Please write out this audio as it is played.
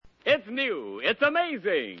new. It's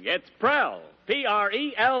amazing. It's Prell.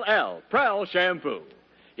 P-R-E-L-L. Prell shampoo.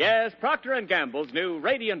 Yes, Procter & Gamble's new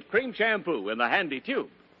Radiant Cream Shampoo in the handy tube.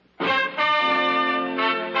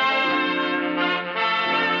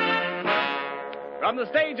 From the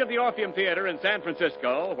stage of the Orpheum Theater in San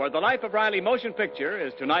Francisco, where the Life of Riley motion picture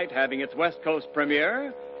is tonight having its West Coast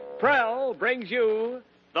premiere, Prell brings you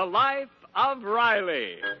The Life of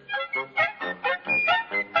Riley.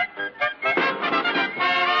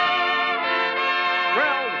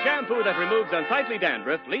 Prell, the shampoo that removes unsightly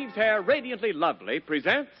dandruff, leaves hair radiantly lovely,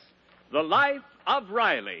 presents The Life of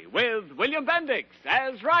Riley with William Bendix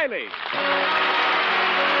as Riley.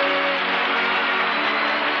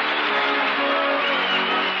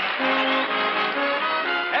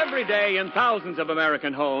 Every day in thousands of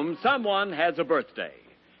American homes, someone has a birthday.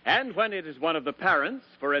 And when it is one of the parents,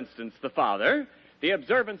 for instance, the father, the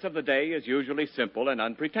observance of the day is usually simple and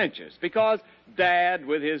unpretentious because Dad,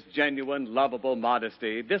 with his genuine, lovable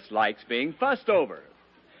modesty, dislikes being fussed over.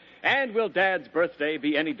 And will Dad's birthday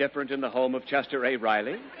be any different in the home of Chester A.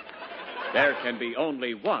 Riley? There can be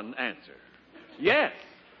only one answer. Yes.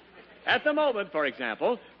 At the moment, for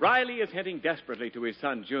example, Riley is hinting desperately to his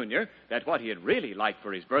son, Junior, that what he'd really like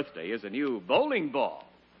for his birthday is a new bowling ball.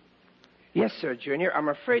 Yes, sir, Junior. I'm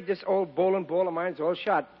afraid this old bowling ball of mine's all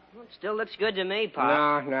shot. Well, it still looks good to me,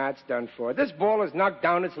 Pop. No, it's done for. This ball has knocked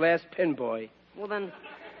down its last pin, boy. Well, then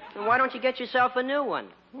why don't you get yourself a new one?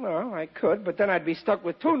 Well, I could, but then I'd be stuck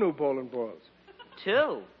with 2 new bowling balls.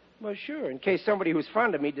 2? Well, sure, in case somebody who's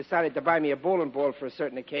fond of me decided to buy me a bowling ball for a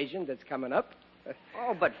certain occasion that's coming up.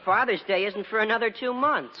 Oh, but Father's Day isn't for another 2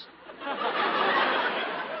 months.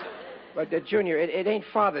 But, Junior, it ain't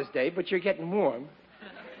Father's Day, but you're getting warm.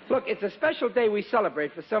 Look, it's a special day we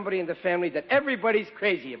celebrate for somebody in the family that everybody's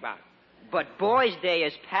crazy about. But Boys' Day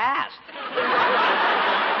is past.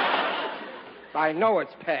 I know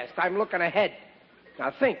it's past. I'm looking ahead.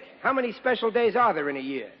 Now think, how many special days are there in a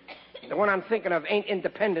year? The one I'm thinking of ain't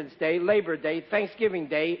Independence Day, Labor Day, Thanksgiving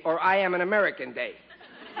Day, or I Am an American Day.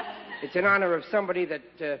 It's in honor of somebody that,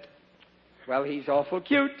 well, he's awful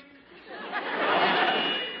cute.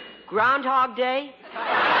 Groundhog Day?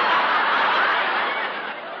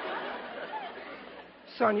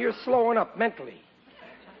 Son, you're slowing up mentally.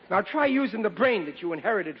 Now try using the brain that you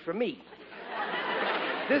inherited from me.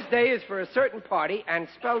 This day is for a certain party, and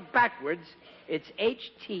spelled backwards, it's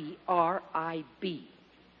H-T-R-I-B.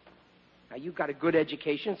 Now, you got a good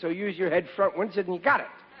education, so use your head frontwards, and you got it.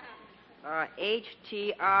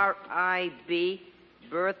 H-T-R-I-B,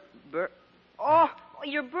 Oh,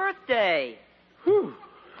 your birthday. Whew.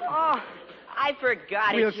 Oh, I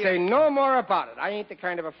forgot We'll it. say no more about it. I ain't the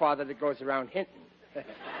kind of a father that goes around hinting.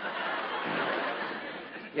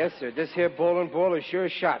 Yes, sir, this here bowling ball is sure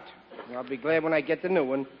shot. I'll be glad when I get the new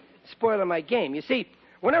one. Spoiling my game. You see,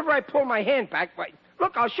 whenever I pull my hand back, why...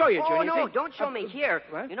 Look, I'll show you, Junior. Oh, no, don't show me here.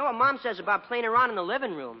 What? You know what Mom says about playing around in the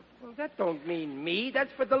living room. Well, that don't mean me.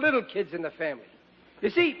 That's for the little kids in the family. You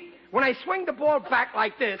see, when I swing the ball back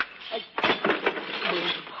like this...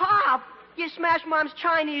 Pop, you smashed Mom's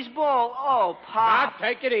Chinese ball. Oh, Pop. Now,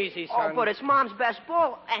 take it easy, son. Oh, but it's Mom's best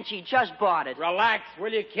ball, and she just bought it. Relax,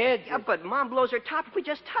 will you, kid? Yeah, but Mom blows her top if we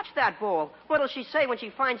just touch that ball. What'll she say when she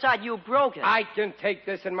finds out you broke it? I can take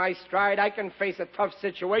this in my stride. I can face a tough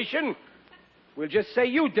situation. We'll just say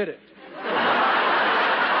you did it.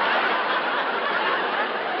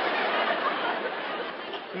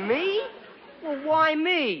 Me? Well, why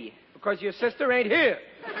me? Because your sister ain't here.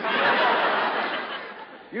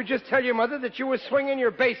 You just tell your mother that you were swinging your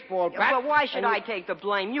baseball bat. Yeah, but why should I take the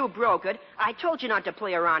blame? You broke it. I told you not to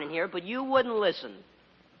play around in here, but you wouldn't listen.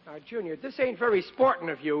 Now, Junior, this ain't very sporting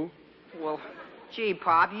of you. Well, gee,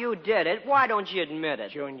 Pop, you did it. Why don't you admit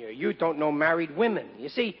it? Junior, you don't know married women. You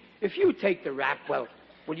see, if you take the rap, well,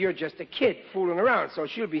 you're just a kid fooling around, so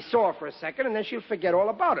she'll be sore for a second, and then she'll forget all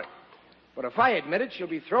about it. But if I admit it, she'll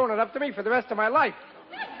be throwing it up to me for the rest of my life.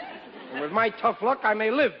 And with my tough luck, I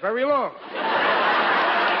may live very long.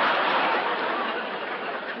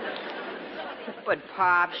 But,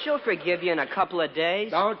 Pop, she'll forgive you in a couple of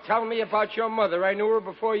days. Don't tell me about your mother. I knew her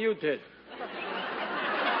before you did.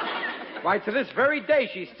 Why, to this very day,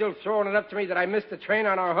 she's still throwing it up to me that I missed the train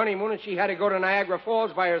on our honeymoon and she had to go to Niagara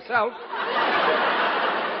Falls by herself.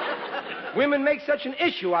 Women make such an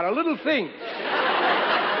issue out of little things.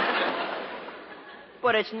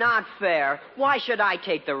 But it's not fair. Why should I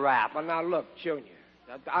take the rap? Well, now, look, Junior,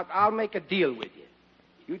 I'll make a deal with you.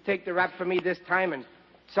 You take the rap for me this time, and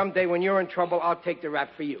someday when you're in trouble, I'll take the rap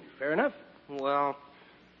for you. Fair enough? Well,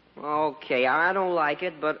 okay, I don't like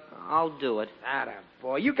it, but I'll do it.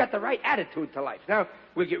 Boy, you got the right attitude to life. Now,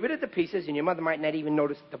 we'll get rid of the pieces, and your mother might not even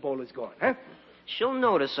notice that the bowl is gone, huh? She'll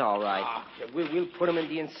notice all right. We'll put him in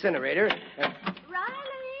the incinerator. Riley!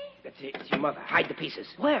 That's it. It's your mother. Hide the pieces.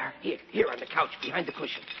 Where? Here on the couch, behind the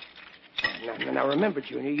cushion. Now remember,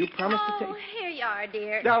 Junior, you promised to take... Here you are,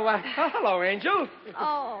 dear. Now, hello, Angel.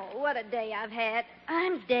 Oh, what a day I've had.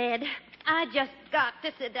 I'm dead. I just got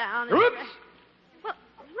to sit down. Oops! Well,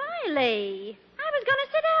 Riley, I was going to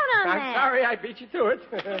sit down on that. I'm sorry I beat you to it.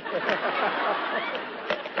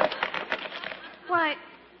 Why,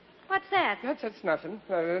 what's that? That's nothing.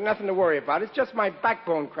 Nothing to worry about. It's just my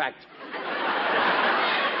backbone cracked.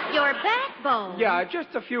 Your backbone? Yeah,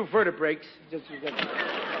 just a few vertebrae.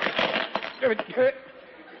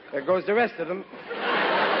 There goes the rest of them.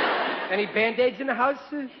 Any Band-Aids in the house?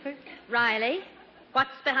 Riley, what's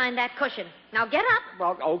behind that cushion? Now get up.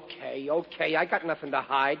 Well, okay. I got nothing to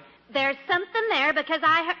hide. There's something there because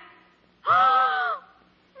I heard... Oh,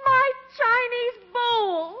 my Chinese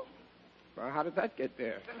bowl. Well, how did that get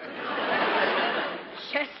there?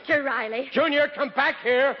 Chester Riley. Junior, come back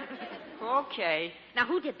here. Okay. Now,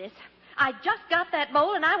 who did this? I just got that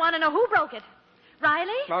bowl, and I want to know who broke it.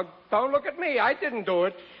 Riley? Now, don't look at me. I didn't do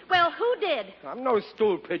it. Well, who did? I'm no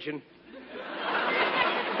stool pigeon.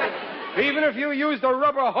 Even if you used a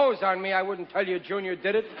rubber hose on me, I wouldn't tell you Junior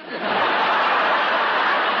did it.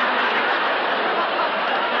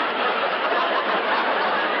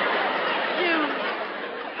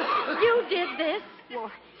 You did this?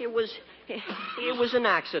 Well, it was an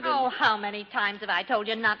accident. Oh, how many times have I told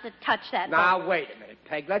you not to touch that Now, bowl? wait a minute,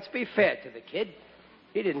 Peg. Let's be fair to the kid.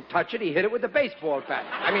 He didn't touch it. He hit it with a baseball bat.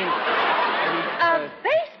 A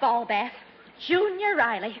baseball bat? Junior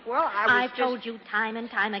Riley. Well, I've told you time and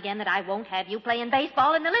time again that I won't have you playing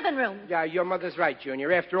baseball in the living room. Yeah, your mother's right,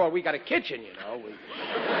 Junior. After all, we got a kitchen, you know.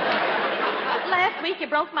 Last week you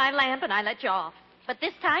broke my lamp and I let you off. But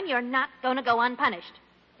this time you're not going to go unpunished.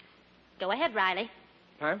 Go ahead, Riley.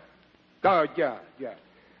 Huh? Oh, yeah.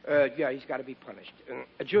 Yeah, he's got to be punished.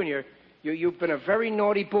 Junior, you've been a very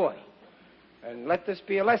naughty boy. And let this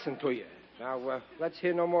be a lesson to you. Now, let's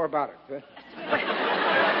hear no more about it.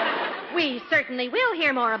 We certainly will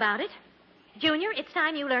hear more about it. Junior, it's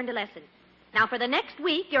time you learned a lesson. Now, for the next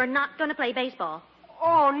week, you're not going to play baseball.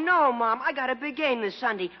 Oh, no, Mom. I got a big game this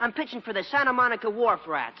Sunday. I'm pitching for the Santa Monica Wharf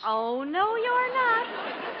Rats. Oh, no, you're not.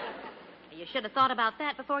 You should have thought about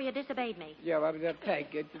that before you disobeyed me. Yeah, well,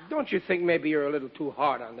 Peg, don't you think maybe you're a little too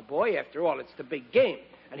hard on the boy? After all, it's the big game.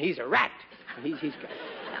 And he's a rat. And he's got...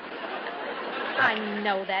 I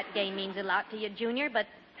know that game means a lot to you, Junior, but,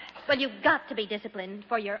 well, you've got to be disciplined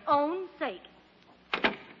for your own sake.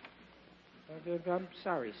 I'm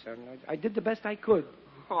sorry, son. I did the best I could.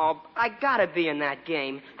 Oh, I gotta be in that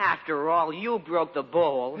game. After all, you broke the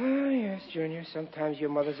bowl. Oh, yes, Junior. Sometimes your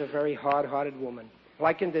mother's a very hard-hearted woman.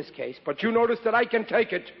 Like in this case. But you notice that I can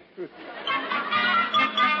take it.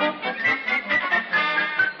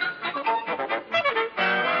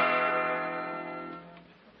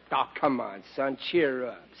 Oh, come on, son. Cheer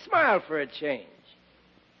up. Smile for a change.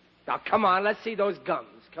 Now, come on. Let's see those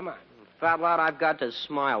gums. Come on. Fat lot I've got to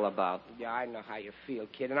smile about. Yeah, I know how you feel,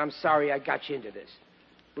 kid, and I'm sorry I got you into this.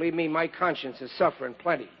 Believe me, my conscience is suffering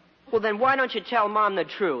plenty. Well, then why don't you tell Mom the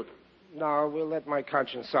truth? No, we'll let my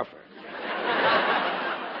conscience suffer.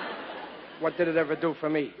 What did it ever do for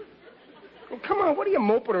me? Well, come on, what are you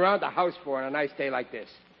moping around the house for on a nice day like this?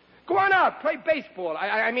 Go on out, play baseball.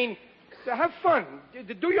 I mean, have fun.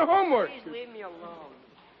 Do your homework. Please leave me alone.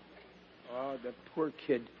 Oh, the poor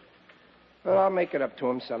kid. Well, I'll make it up to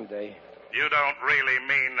him someday. You don't really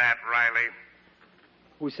mean that, Riley.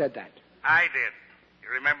 Who said that? I did. You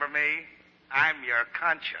remember me? I'm your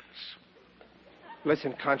conscience.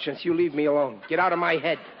 Listen, Conscience, you leave me alone. Get out of my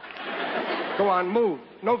head. Go on, move.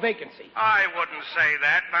 No vacancy. I wouldn't say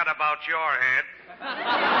that, not about your head.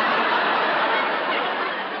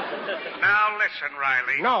 Now listen,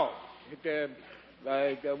 Riley. No.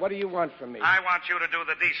 What do you want from me? I want you to do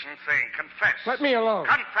the decent thing. Confess. Let me alone.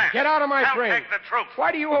 Confess. Get out of my I'll frame. take the truth.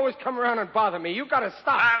 Why do you always come around and bother me? You gotta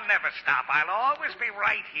stop. I'll never stop. I'll always be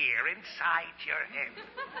right here inside your head.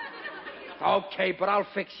 Okay, but I'll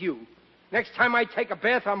fix you. Next time I take a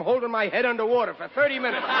bath, I'm holding my head underwater for 30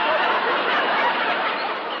 minutes.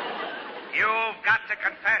 You've got to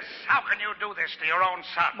confess. How can you do this to your own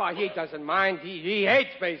son? Why, he doesn't mind. He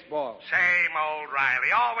hates baseball. Same old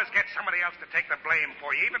Riley. Always get somebody else to take the blame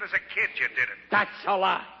for you. Even as a kid, you did it. That's a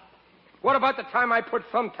lie. What about the time I put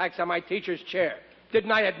thumbtacks on my teacher's chair?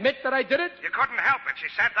 Didn't I admit that I did it? You couldn't help it. She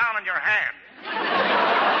sat down on your hand.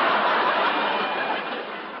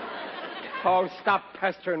 Oh, stop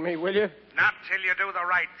pestering me, will you? Not till you do the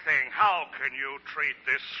right thing. How can you treat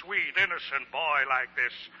this sweet, innocent boy like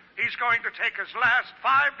this? He's going to take his last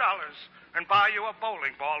 $5 and buy you a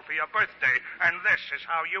bowling ball for your birthday, and this is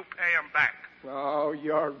how you pay him back. Oh,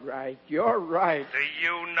 you're right. You're right. Do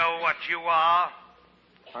you know what you are?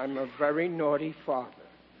 I'm a very naughty father.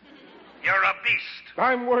 You're a beast.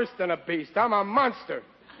 I'm worse than a beast. I'm a monster.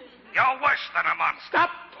 You're worse than a monster.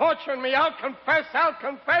 Stop torturing me. I'll confess.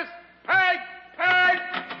 Peg!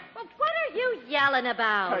 Well, what are you yelling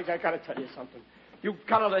about? Peg, I gotta tell you something. You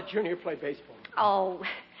gotta let Junior play baseball. Oh,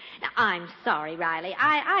 now, I'm sorry, Riley.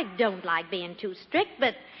 I don't like being too strict,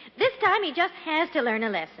 but this time he just has to learn a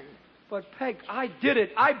lesson. But, Peg, I did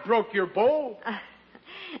it. I broke your bowl.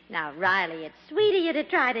 Now, Riley, it's sweet of you to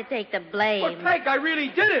try to take the blame. But, Peg, I really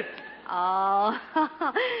did it. Oh,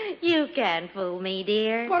 you can't fool me,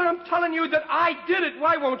 dear. But I'm telling you that I did it.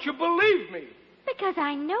 Why won't you believe me? Because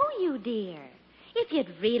I know you, dear. If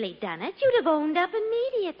you'd really done it, you'd have owned up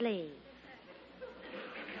immediately.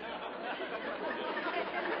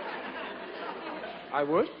 I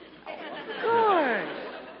would? Of course.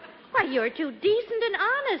 Why, you're too decent and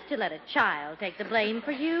honest to let a child take the blame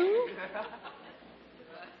for you.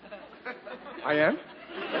 I am?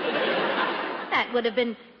 That would have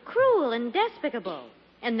been cruel and despicable.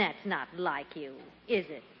 And that's not like you, is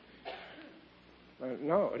it?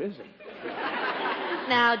 No, it isn't.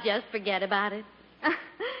 Now just forget about it.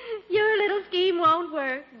 Your little scheme won't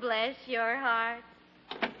work. Bless your heart.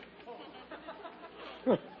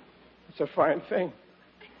 It's a fine thing.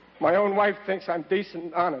 My own wife thinks I'm decent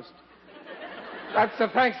and honest. That's the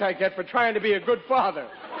thanks I get for trying to be a good father.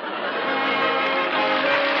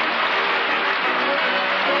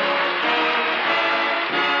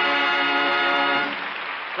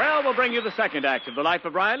 Prell will bring you the second act of The Life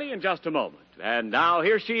of Riley in just a moment. And now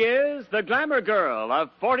here she is, the glamour girl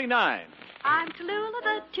of 49. I'm Tallulah,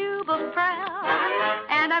 the tube of Prell,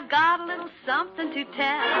 and I've got a little something to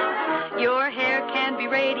tell. Your hair can be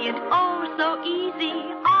radiant, oh, so easy.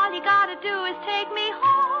 All you gotta do is take me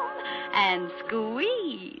home and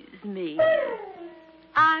squeeze me.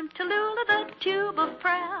 I'm Tallulah, the tube of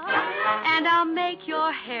Prell, and I'll make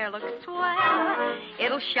your hair look swell.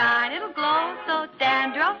 It'll shine, it'll glow, so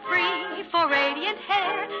dandruff-free. For radiant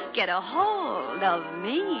hair, get a hold of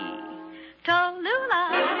me. Tallulah,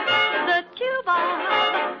 the tube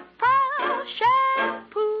of Prell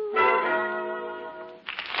shampoo.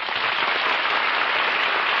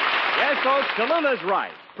 Yes, folks, Tallulah's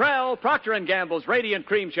right. Prell Procter & Gamble's Radiant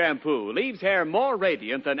Cream Shampoo leaves hair more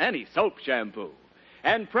radiant than any soap shampoo.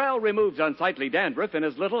 And Prell removes unsightly dandruff in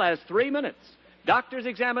as little as 3 minutes. Doctors'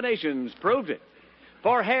 examinations proved it.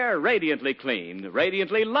 For hair radiantly clean,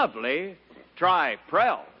 radiantly lovely, try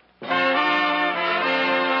Prell.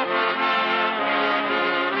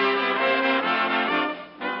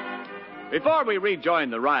 Before we rejoin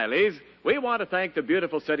the Rileys, we want to thank the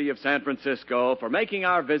beautiful city of San Francisco for making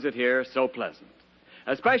our visit here so pleasant.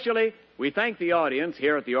 Especially, we thank the audience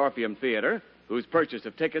here at the Orpheum Theater, whose purchase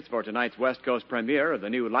of tickets for tonight's West Coast premiere of the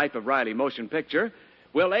new Life of Riley motion picture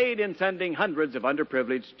will aid in sending hundreds of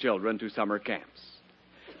underprivileged children to summer camps.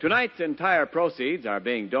 Tonight's entire proceeds are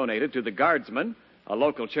being donated to the Guardsmen, a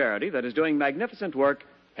local charity that is doing magnificent work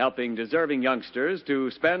helping deserving youngsters to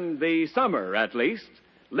spend the summer, at least,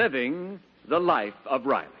 living the life of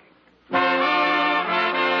Riley.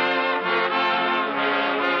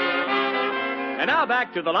 And now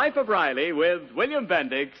back to The Life of Riley with William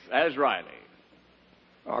Bendix as Riley.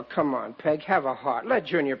 Oh, come on, Peg. Have a heart. Let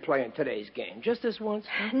Junior play in today's game. Just this once.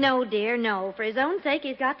 No, dear, no. For his own sake,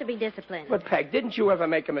 he's got to be disciplined. But, Peg, didn't you ever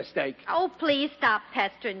make a mistake? Oh, please stop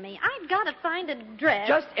pestering me. I've got to find a dress.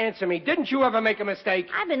 Just answer me. Didn't you ever make a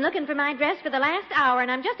mistake? I've been looking for my dress for the last hour,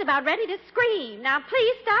 and I'm just about ready to scream. Now,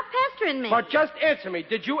 please stop pestering me. But just answer me.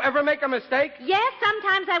 Did you ever make a mistake? Yes,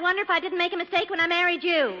 sometimes I wonder if I didn't make a mistake when I married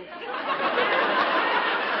you.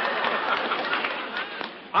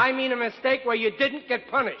 I mean a mistake where you didn't get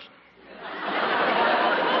punished.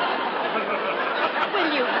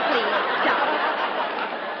 Will you please stop?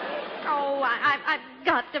 Oh, I've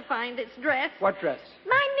got to find this dress. What dress?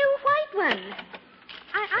 My new white one.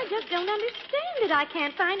 I just don't understand it. I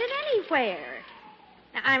can't find it anywhere.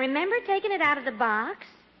 Now, I remember taking it out of the box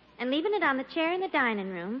and leaving it on the chair in the dining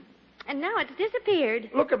room, and now it's disappeared.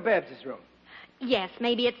 Look at Babs' room. Yes,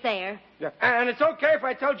 maybe it's there. Yeah. And it's okay if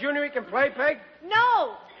I tell Junior he can play, Peg?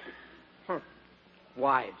 No!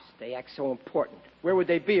 Wives, they act so important. Where would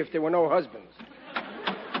they be if there were no husbands?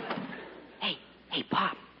 Hey,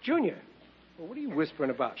 Pop. Junior, well, what are you whispering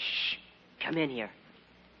about? Shh. Come in here.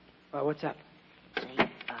 What's up? Say,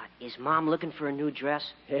 is Mom looking for a new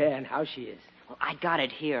dress? Yeah, and how she is. Well, I got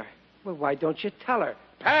it here. Well, why don't you tell her?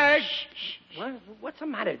 Peg! What's the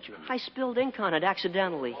matter, Junior? I spilled ink on it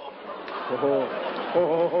accidentally.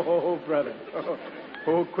 Brother.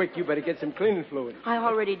 Oh, quick, you better get some cleaning fluid. I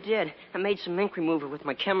already did. I made some ink remover with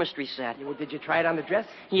my chemistry set. Well, did you try it on the dress?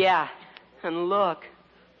 Yeah. And look.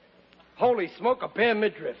 Holy smoke, a bare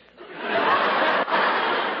midriff.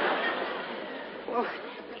 Well,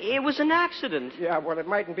 it was an accident. Yeah, well, it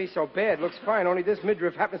mightn't be so bad. Looks fine, only this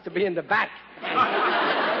midriff happens to be in the back.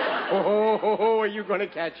 Are you going to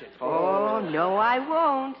catch it? Oh, no, I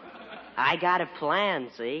won't. I got a plan,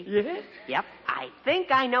 see? Yes? Yep. I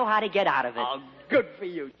think I know how to get out of it. Oh, good for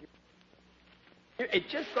you. It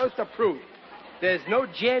just goes to prove there's no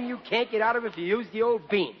jam you can't get out of if you use the old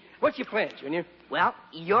bean. What's your plan, Junior? Well,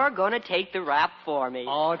 you're going to take the rap for me.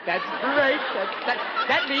 Oh, that's great.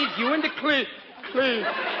 That leaves you in the clear. Please.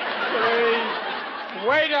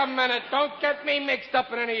 Wait a minute. Don't get me mixed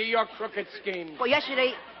up in any of your crooked schemes. Well,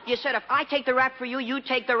 yesterday you said if I take the rap for you, you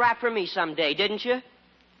take the rap for me someday, didn't you?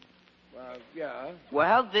 Well, yeah.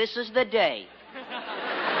 Well, this is the day.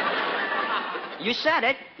 You said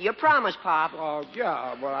it. You promised, Pop. Oh,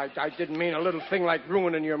 yeah. Well, I didn't mean a little thing like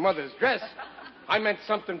ruining your mother's dress. I meant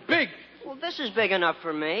something big. Well, this is big enough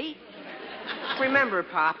for me. Remember,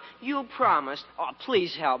 Pop, you promised. Oh,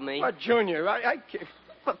 please help me. Junior, I can't.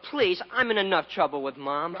 But please, I'm in enough trouble with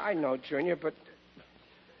Mom. I know, Junior, but...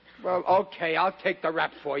 Well, okay, I'll take the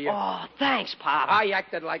rap for you. Oh, thanks, Pop. I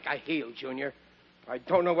acted like a heel, Junior. I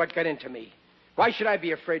don't know what got into me. Why should I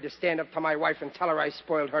be afraid to stand up to my wife and tell her I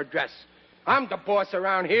spoiled her dress? I'm the boss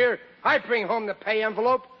around here. I bring home the pay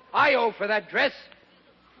envelope. I owe for that dress.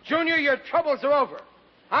 Junior, your troubles are over.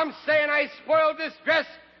 I'm saying I spoiled this dress,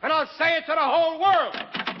 and I'll say it to the whole world.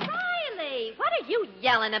 Riley, what are you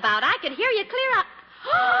yelling about? I could hear you clear up.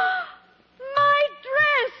 My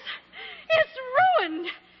dress! It's ruined!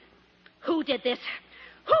 Who did this?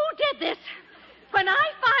 Who did this? When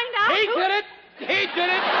I find out He did it! He did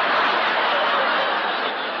it!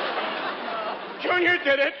 Junior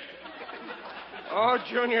did it! Oh,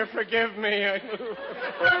 Junior, forgive me.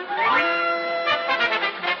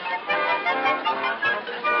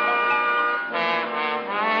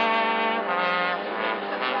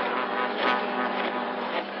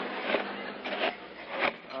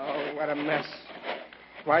 What a mess.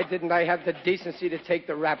 Why didn't I have the decency to take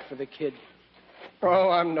the rap for the kid? Oh,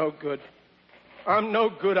 I'm no good. I'm no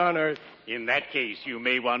good on earth. In that case, you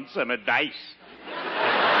may want some advice.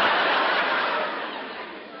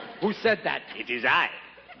 Who said that? It is I,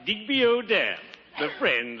 Digby O'Dell, the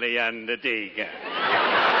friendly undertaker.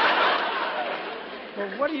 Well,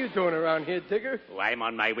 what are you doing around here, Digger? Oh, I'm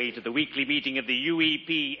on my way to the weekly meeting of the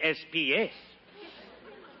UEPSPS.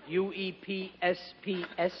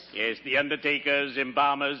 UEPSPS? Yes, the Undertakers,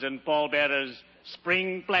 Embalmers, and Pallbearers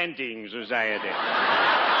Spring Planting Society.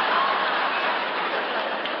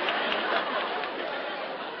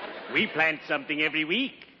 We plant something every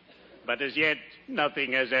week, but as yet,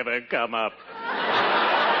 nothing has ever come up.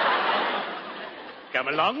 Come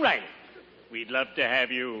along, Riley. We'd love to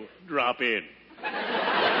have you drop in.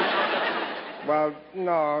 Well,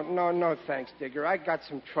 no, thanks, Digger. I got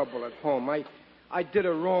some trouble at home. I did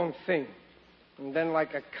a wrong thing. And then,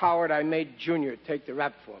 like a coward, I made Junior take the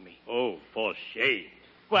rap for me. Oh, for shame.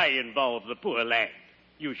 Why involve the poor lad?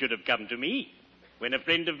 You should have come to me. When a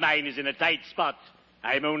friend of mine is in a tight spot,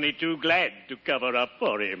 I'm only too glad to cover up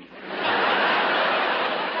for him.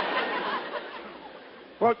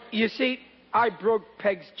 Well, you see, I broke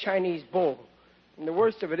Peg's Chinese bowl. And the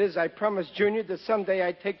worst of it is I promised Junior that someday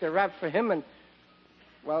I'd take the rap for him, and,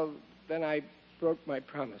 well, then I broke my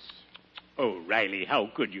promise. Oh, Riley, how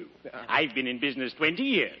could you? I've been in business 20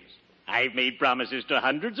 years. I've made promises to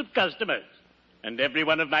hundreds of customers, and every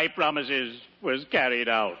one of my promises was carried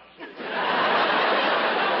out.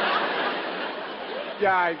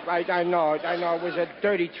 Yeah, I know. It was a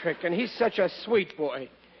dirty trick, and he's such a sweet boy.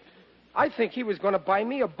 I think he was going to buy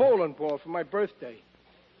me a bowling ball for my birthday.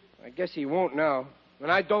 I guess he won't now,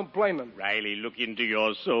 and I don't blame him. Riley, look into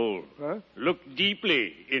your soul. Huh? Look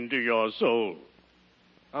deeply into your soul.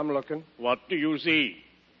 I'm looking. What do you see?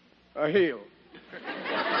 A heel.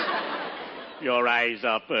 Your eyes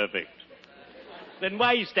are perfect. Then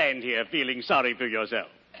why stand here feeling sorry for yourself?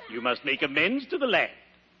 You must make amends to the lad.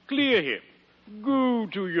 Clear him. Go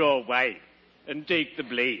to your wife and take the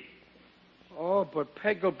blame. Oh, but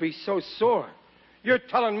Peg will be so sore. You're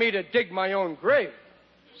telling me to dig my own grave.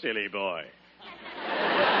 Silly boy.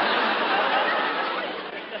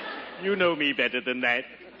 You know me better than that.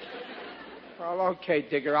 Well, okay,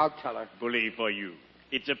 Digger, I'll tell her. Bully for you.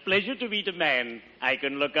 It's a pleasure to meet a man I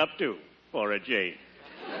can look up to for a change.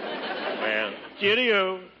 Well,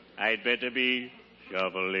 cheerio. I'd better be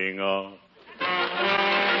shoveling off.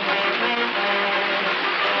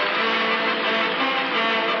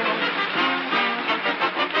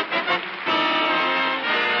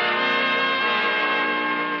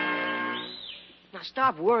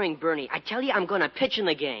 stop worrying, Bernie. I tell you, I'm going to pitch in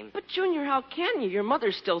the game. But, Junior, how can you? Your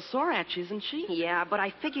mother's still sore at you, isn't she? Yeah, but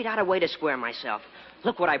I figured out a way to square myself.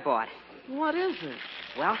 Look what I bought. What is it?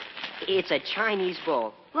 Well, it's a Chinese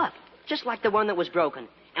bowl. Look, just like the one that was broken.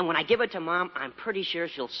 And when I give it to Mom, I'm pretty sure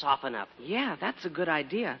she'll soften up. Yeah, that's a good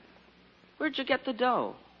idea. Where'd you get the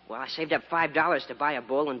dough? Well, I saved up $5 to buy a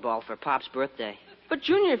bowling ball for Pop's birthday. But,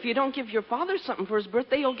 Junior, if you don't give your father something for his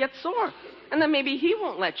birthday, he'll get sore. And then maybe he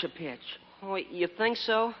won't let you pitch. Oh, you think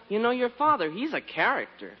so? You know your father. He's a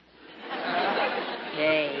character.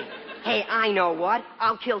 Hey, I know what.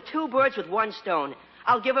 I'll kill 2 birds with 1 stone.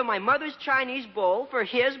 I'll give him my mother's Chinese bowl for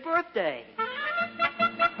his birthday.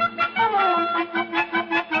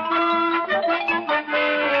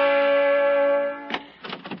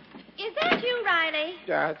 Is that you, Riley?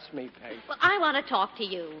 That's me, Peg. Well, I want to talk to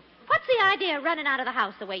you. What's the idea of running out of the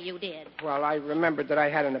house the way you did? Well, I remembered that I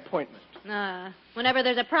had an appointment. Whenever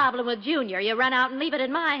there's a problem with Junior, you run out and leave it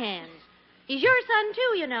in my hands. He's your son,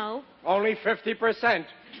 too, you know. Only 50%.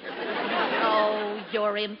 Oh,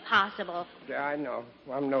 you're impossible. Yeah, I know.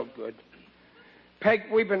 I'm no good. Peg,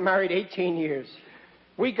 we've been married 18 years.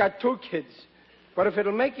 We got 2 kids. But if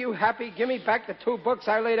it'll make you happy, give me back the 2 books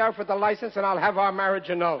I laid out for the license, and I'll have our marriage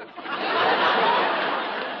annulled.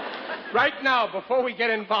 Right now, before we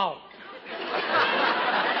get involved.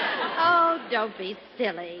 Oh, don't be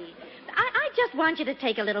silly. I just want you to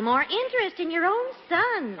take a little more interest in your own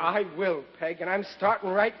son. I will, Peg, and I'm starting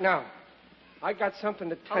right now. I got something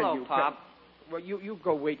to tell Hello, you. Pop. Peg. Well, you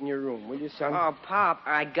go wait in your room, will you, son? Oh, Pop,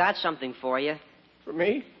 I got something for you. For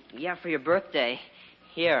me? Yeah, for your birthday.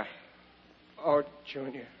 Here. Oh,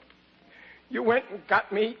 Junior. You went and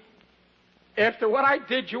got me. After what I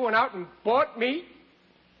did, you went out and bought me.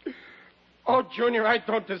 Oh, Junior, I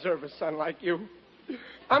don't deserve a son like you.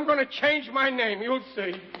 I'm going to change my name. You'll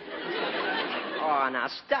see. Oh, now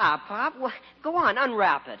stop, Pop. Well, go on,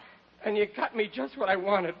 unwrap it. And you got me just what I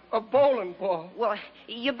wanted, a bowling ball. Well,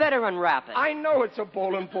 you better unwrap it. I know it's a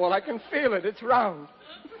bowling ball. I can feel it. It's round.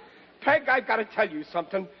 Peg, I've got to tell you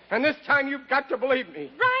something, and this time you've got to believe me.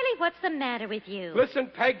 Riley, what's the matter with you? Listen,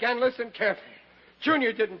 Peg, and listen carefully.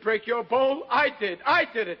 Junior didn't break your bowl. I did. I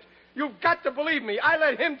did it. You've got to believe me. I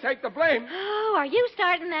let him take the blame. Oh, are you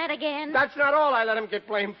starting that again? That's not all I let him get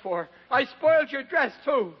blamed for. I spoiled your dress,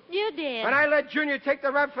 too. You did. And I let Junior take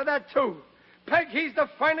the rap for that, too. Peg, he's the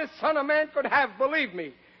finest son a man could have, believe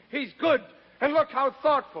me. He's good. And look how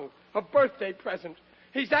thoughtful. A birthday present.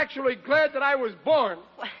 He's actually glad that I was born.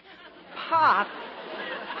 Pop,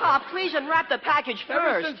 please unwrap the package Ever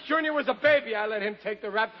first. since Junior was a baby, I let him take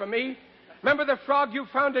the rap for me. Remember the frog you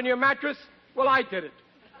found in your mattress? Well, I did it.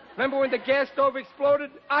 Remember when the gas stove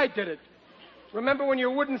exploded? I did it. Remember when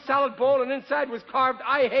your wooden salad bowl and inside was carved,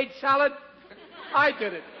 "I hate salad"? I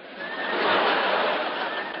did it.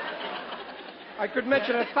 I could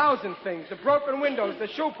mention 1,000 things. The broken windows, the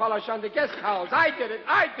shoe polish on the guest towels. I did it.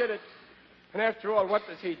 I did it. And after all, what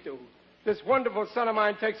does he do? This wonderful son of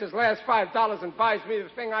mine takes his last $5 and buys me the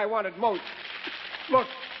thing I wanted most. Look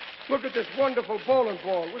at this wonderful bowling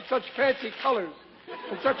ball with such fancy colors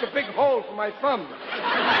and such a big hole for my thumb.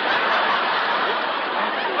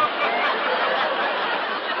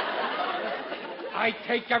 I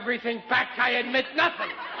take everything back. I admit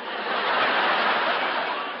nothing.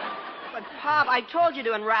 But, Pop, I told you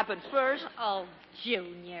to unwrap it first. Oh,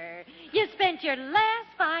 Junior, you spent your last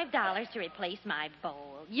 $5 to replace my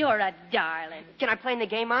bowl. You're a darling. Can I play in the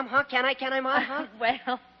game, Mom? Huh? Can I, Mom? Huh?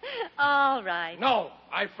 Well, all right. No,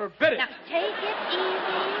 I forbid it. Now, take it easy.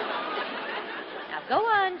 Now, go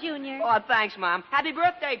on, Junior. Oh, thanks, Mom. Happy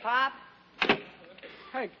birthday, Pop.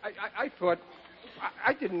 Hank, I thought...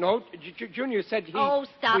 I didn't know. Junior said he... Oh,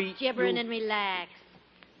 stop gibbering and relax.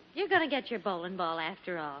 You're going to get your bowling ball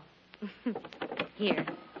after all. Here.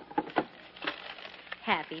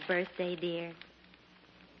 Happy birthday, dear.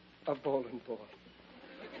 A bowling ball.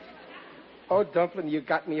 Oh, Dumpling, you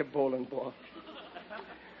got me a bowling ball.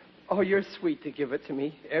 Oh, you're sweet to give it to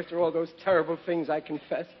me after all those terrible things I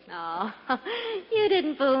confessed. Oh, you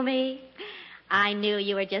didn't fool me. I knew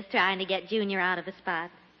you were just trying to get Junior out of a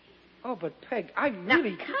spot. Oh, but Peg, I Now,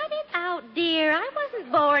 really... cut it out, dear. I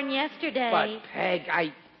wasn't born yesterday. But, Peg,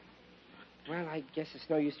 Well, I guess it's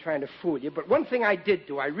no use trying to fool you, but one thing I did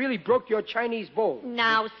do. I really broke your Chinese bowl.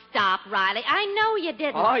 Now, stop, Riley. I know you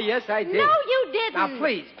didn't. Oh, yes, I did. No, you didn't. Now,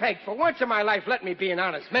 please, Peg, for once in my life, let me be an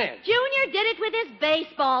honest man. Junior did it with his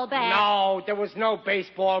baseball bat. No, there was no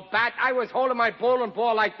baseball bat. I was holding my bowling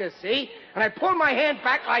ball like this, see? And I pulled my hand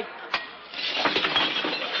back like...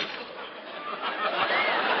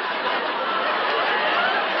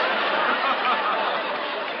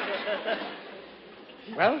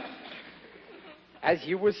 As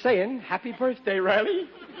you were saying, happy birthday, Riley.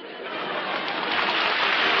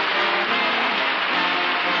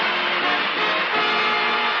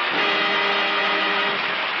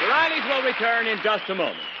 The Rileys will return in just a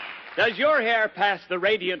moment. Does your hair pass the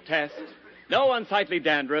radiant test? No unsightly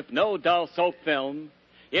dandruff, no dull soap film.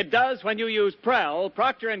 It does when you use Prell,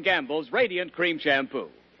 Procter & Gamble's Radiant Cream Shampoo.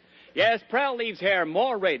 Yes, Prell leaves hair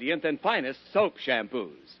more radiant than finest soap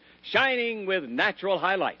shampoos, shining with natural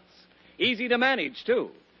highlights. Easy to manage,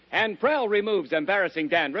 too. And Prell removes embarrassing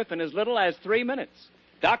dandruff in as little as 3 minutes.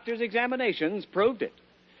 Doctors' examinations proved it.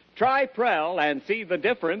 Try Prell and see the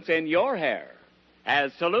difference in your hair.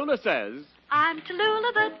 As Tallulah says, I'm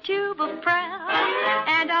Tallulah, the tube of Prell,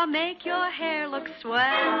 and I'll make your hair look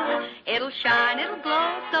swell. It'll shine, it'll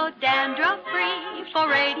glow, so dandruff-free. For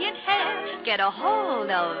radiant hair, get a hold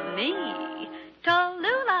of me.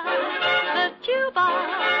 Tallulah, the tube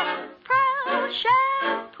of Prell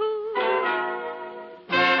shampoo.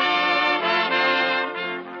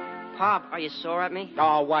 Pop, are you sore at me?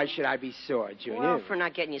 Oh, why should I be sore, Junior? Well, for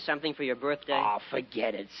not getting you something for your birthday. Oh,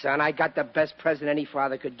 forget it, son. I got the best present any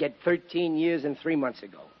father could get 13 years and 3 months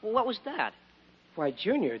ago. Well, what was that? Why,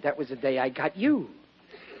 Junior, that was the day I got you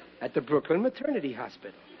at the Brooklyn Maternity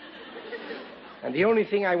Hospital. And the only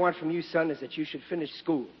thing I want from you, son, is that you should finish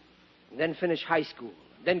school, and then finish high school,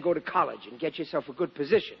 and then go to college and get yourself a good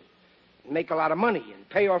position, and make a lot of money and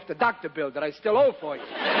pay off the doctor bill that I still owe for you.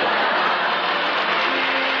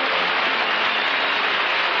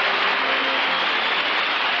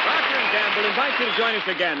 We'll invite you to join us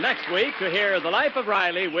again next week to hear The Life of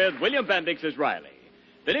Riley with William Bendix as Riley.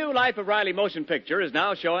 The new Life of Riley motion picture is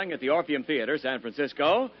now showing at the Orpheum Theater, San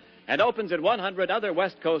Francisco, and opens at 100 other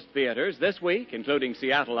West Coast theaters this week, including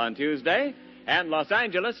Seattle on Tuesday and Los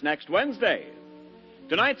Angeles next Wednesday.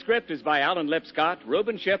 Tonight's script is by Alan Lipscott,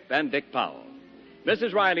 Reuben Shipp, and Dick Powell.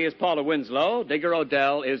 Mrs. Riley is Paula Winslow, Digger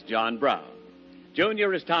Odell is John Brown.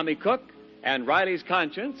 Junior is Tommy Cook, and Riley's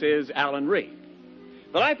conscience is Alan Reed.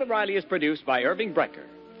 The Life of Riley is produced by Irving Brecker.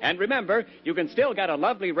 And remember, you can still get a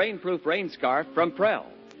lovely rainproof rain scarf from Prell.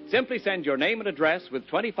 Simply send your name and address with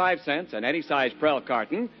 25 cents and any size Prell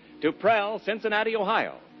carton to Prell, Cincinnati,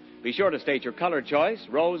 Ohio. Be sure to state your color choice,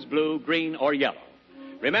 rose, blue, green, or yellow.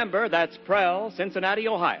 Remember, that's Prell, Cincinnati,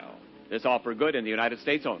 Ohio. This offer good in the United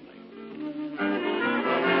States only.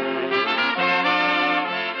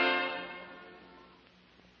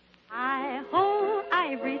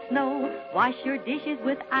 Ivory Snow, wash your dishes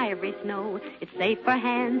with Ivory Snow. It's safe for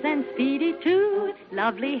hands and speedy too.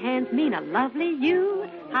 Lovely hands mean a lovely you.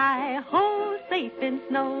 Hi-ho, safe in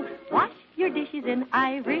snow. Wash your dishes in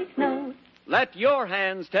Ivory Snow. Let your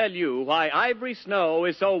hands tell you why Ivory Snow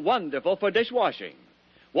is so wonderful for dishwashing.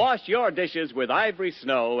 Wash your dishes with Ivory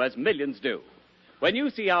Snow as millions do. When you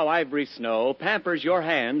see how Ivory Snow pampers your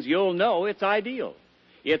hands, you'll know it's ideal.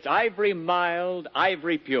 It's Ivory mild,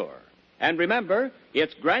 Ivory pure. And remember,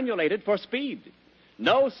 it's granulated for speed.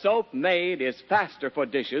 No soap made is faster for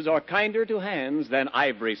dishes or kinder to hands than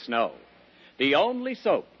Ivory Snow. The only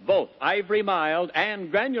soap, both Ivory mild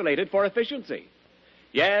and granulated for efficiency.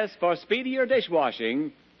 Yes, for speedier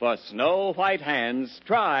dishwashing, for snow white hands,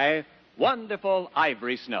 try wonderful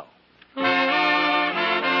Ivory Snow.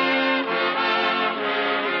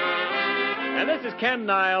 And this is Ken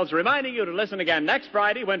Niles reminding you to listen again next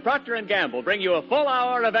Friday when Procter & Gamble bring you a full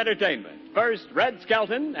hour of entertainment. First, Red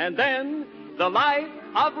Skelton, and then The Life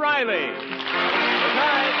of Riley. Good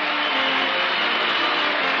night.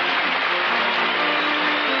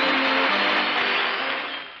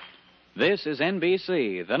 This is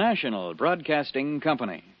NBC, the national broadcasting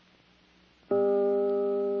company.